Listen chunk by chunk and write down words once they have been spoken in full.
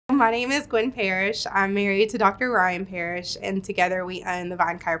My name is Gwen Parrish. I'm married to Dr. Ryan Parrish, and together we own the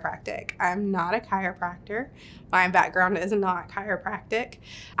Vine Chiropractic. I'm not a chiropractor. My background is not chiropractic.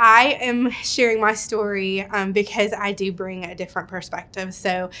 I am sharing my story because I do bring a different perspective.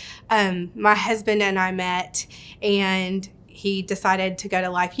 So my husband and I met, and he decided to go to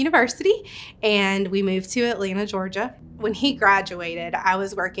Life University, and we moved to Atlanta, Georgia. When he graduated, I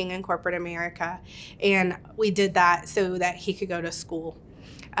was working in corporate America, and we did that so that he could go to school.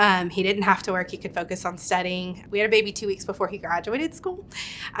 He didn't have to work. He could focus on studying. We had a baby 2 weeks before he graduated school.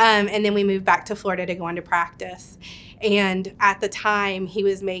 And then we moved back to Florida to go into practice. And at the time, he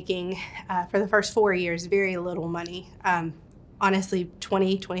was making, for the first 4 years, very little money. Honestly,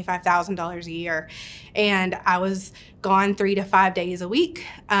 $20,000, $25,000 a year. And I was gone 3 to 5 days a week,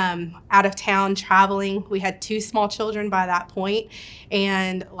 out of town traveling. We had 2 small children by that point,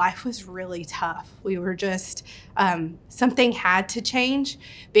 and life was really tough. We were just, something had to change,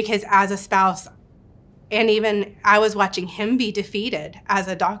 because as a spouse, and even I was watching him be defeated as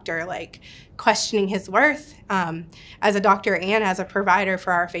a doctor, like questioning his worth as a doctor and as a provider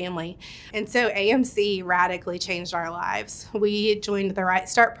for our family. And so AMC radically changed our lives. We joined the Right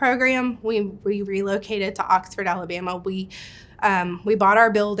Start program. We relocated to Oxford, Alabama. We bought our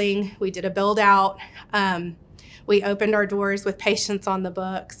building. We did a build out. We opened our doors with patients on the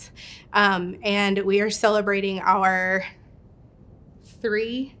books. And we are celebrating our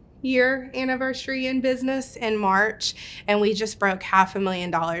 3-year anniversary in business in March, and we just broke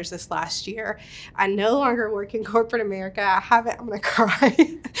 $500,000 this last year. I no longer work in corporate America. I'm gonna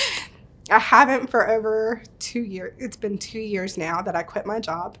cry. I haven't for over 2 years. It's been 2 years now that I quit my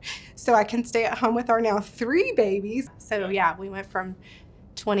job, so I can stay at home with our now 3 babies. So yeah, we went from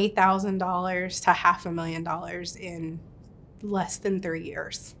 $20,000 to $500,000 in less than 3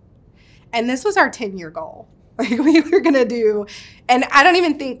 years. And this was our 10-year goal. Like, we were gonna do, and I don't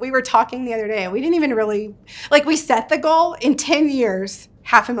even think, we were talking the other day, we didn't even really, like, we set the goal in 10 years,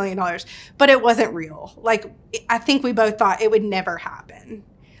 $500,000, but it wasn't real. Like, I think we both thought it would never happen.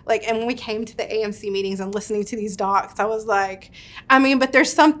 Like, and when we came to the AMC meetings and listening to these docs, I was like, I mean, but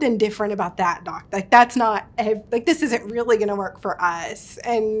there's something different about that doc. Like, that's not, like, this isn't really gonna work for us.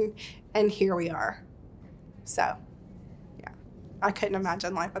 And here we are. So, yeah, I couldn't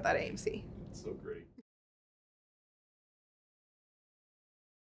imagine life without AMC. So great.